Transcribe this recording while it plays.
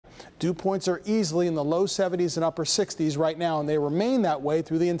Dew points are easily in the low 70s and upper 60s right now, and they remain that way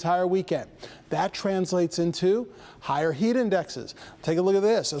through the entire weekend. That translates into higher heat indexes. Take a look at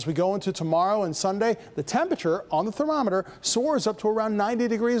this. As we go into tomorrow and Sunday, the temperature on the thermometer soars up to around 90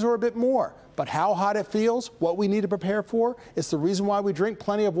 degrees or a bit more. But how hot it feels, what we need to prepare for, is the reason why we drink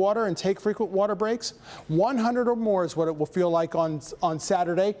plenty of water and take frequent water breaks. 100 or more is what it will feel like on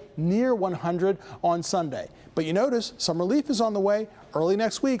Saturday, near 100 on Sunday. But you notice some relief is on the way. Early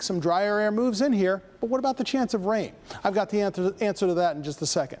next week, some drier air moves in here. But what about the chance of rain? I've got the answer to that in just a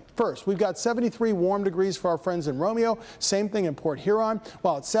second. First, we've got 73 warm degrees for our friends in Romeo. Same thing in Port Huron.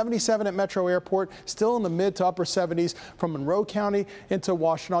 While it's 77 at Metro Airport, still in the mid to upper 70s from Monroe County into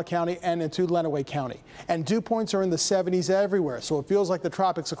Washtenaw County and into Lenawee County. And dew points are in the 70s everywhere, so it feels like the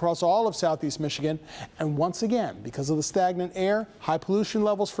tropics across all of southeast Michigan. And once again, because of the stagnant air, high pollution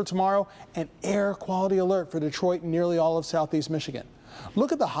levels for tomorrow, and air quality alert for Detroit and nearly all of southeast Michigan.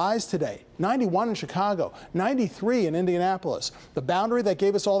 Look at the highs today. 91 in Chicago, 93 in Indianapolis. The boundary that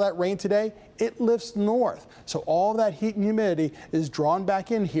gave us all that rain today, it lifts north. So all that heat and humidity is drawn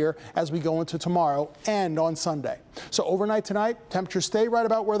back in here as we go into tomorrow and on Sunday. So overnight tonight, temperatures stay right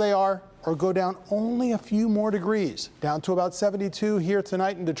about where they are or go down only a few more degrees, down to about 72 here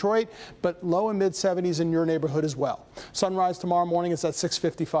tonight in Detroit, but low and mid 70s in your neighborhood as well. Sunrise tomorrow morning is at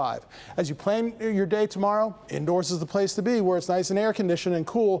 6:55. As you plan your day tomorrow, indoors is the place to be where it's nice and air conditioned and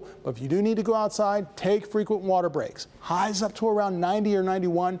cool, but if you do need to go outside, take frequent water breaks. Highs up to around 90 or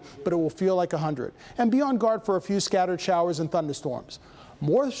 91, but it will feel like 100. And be on guard for a few scattered showers and thunderstorms.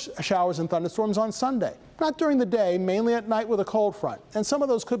 More showers and thunderstorms on Sunday. Not during the day, mainly at night with a cold front. And some of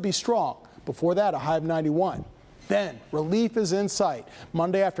those could be strong. Before that, a high of 91. Then relief is in sight.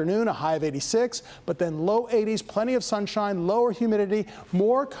 Monday afternoon, a high of 86, but then low 80s, plenty of sunshine, lower humidity,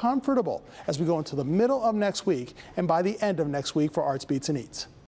 more comfortable as we go into the middle of next week and by the end of next week for Arts, Beats, and Eats.